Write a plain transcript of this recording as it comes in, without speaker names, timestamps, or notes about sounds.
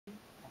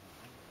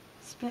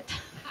spit.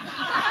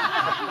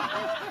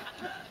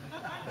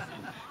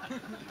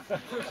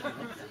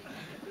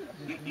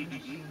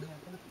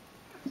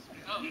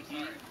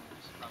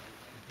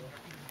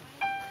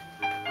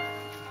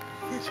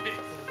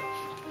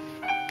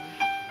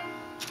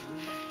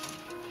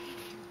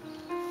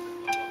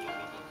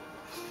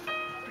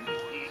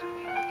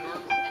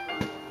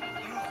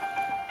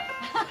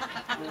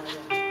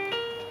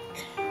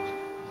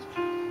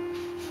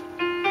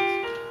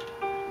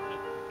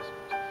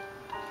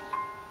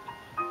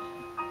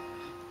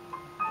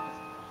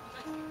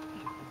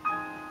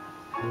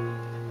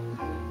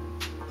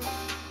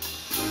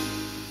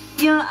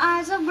 Your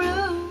eyes are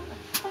blue,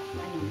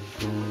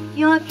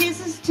 your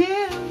kisses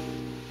too.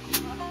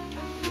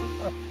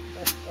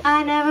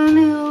 I never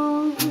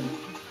knew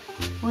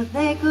what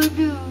they could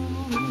do.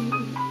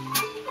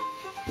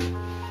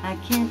 I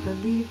can't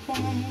believe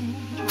that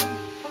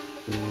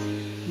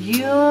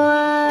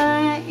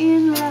you're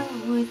in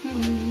love with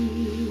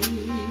me.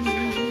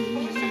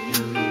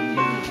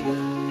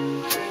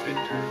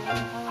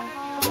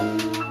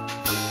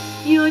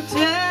 You're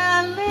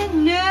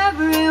telling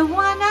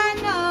everyone I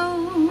know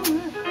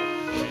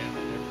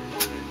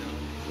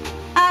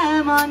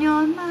I'm on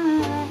your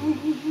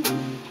mind.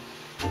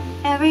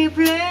 Every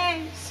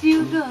place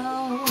you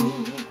go,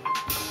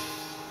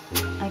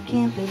 I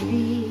can't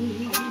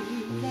believe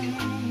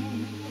that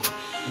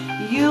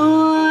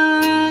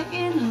you're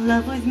in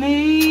love with me.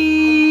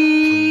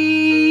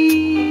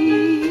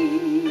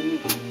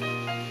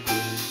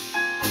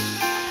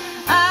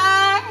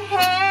 I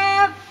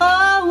have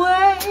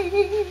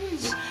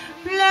always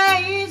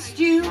placed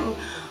you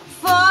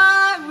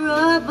far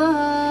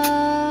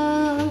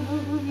above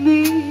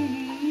me.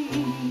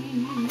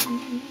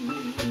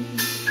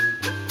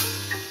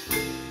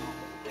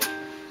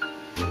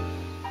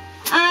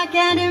 I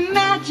can't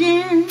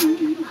imagine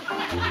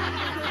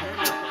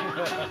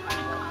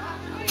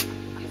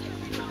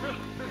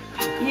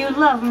you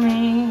love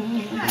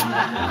me.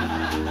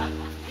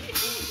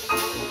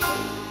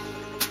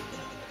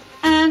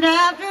 And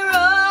after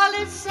all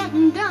is said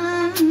and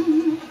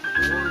done,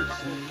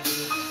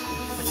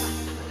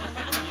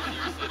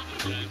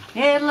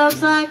 it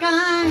looks like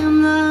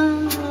I'm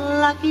the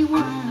lucky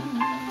one.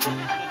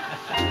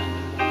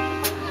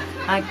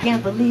 I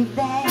can't believe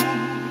that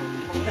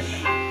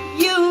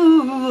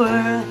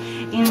you're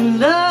in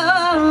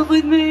love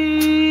with me,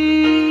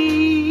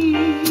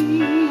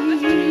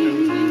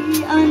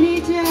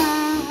 Anita.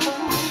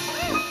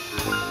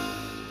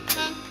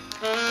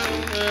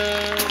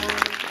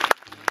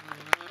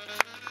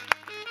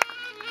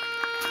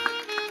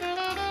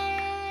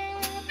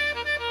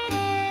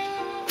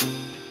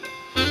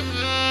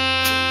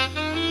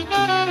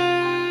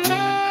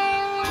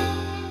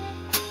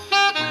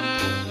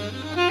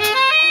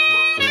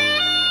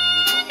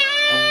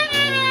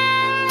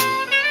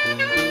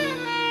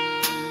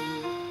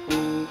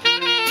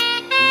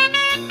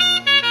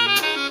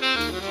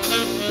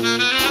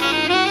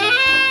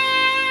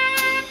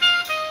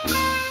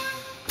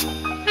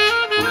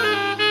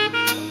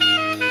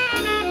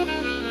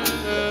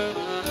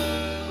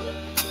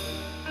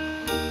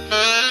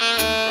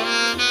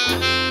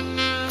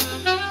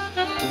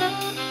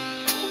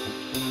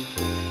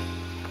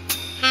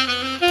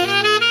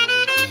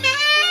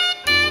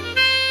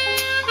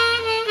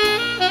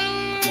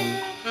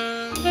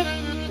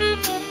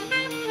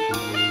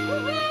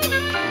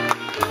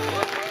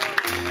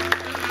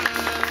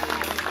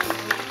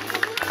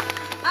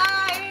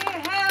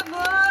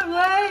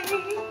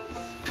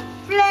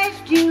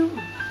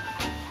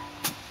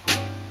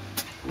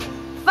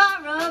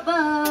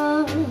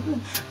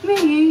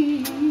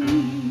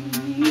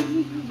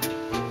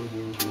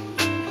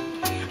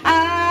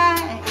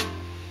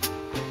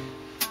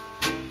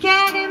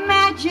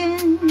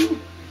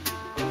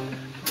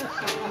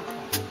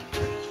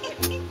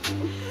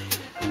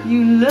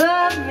 You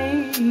love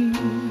me,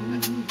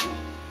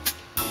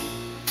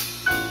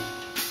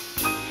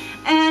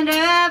 and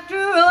after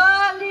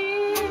all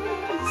is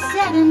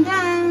said and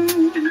done,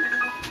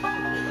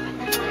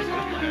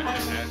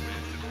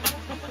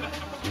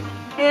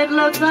 it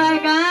looks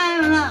like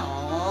I'm the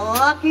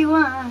lucky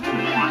one.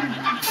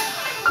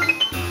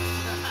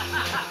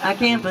 I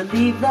can't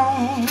believe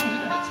that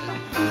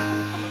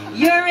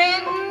you're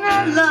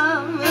in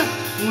love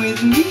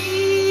with me.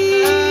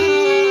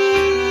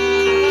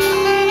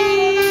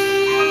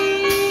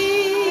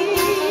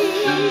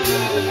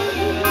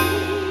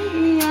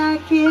 I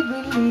can't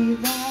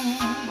believe that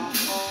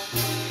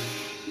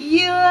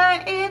you're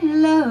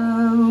in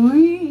love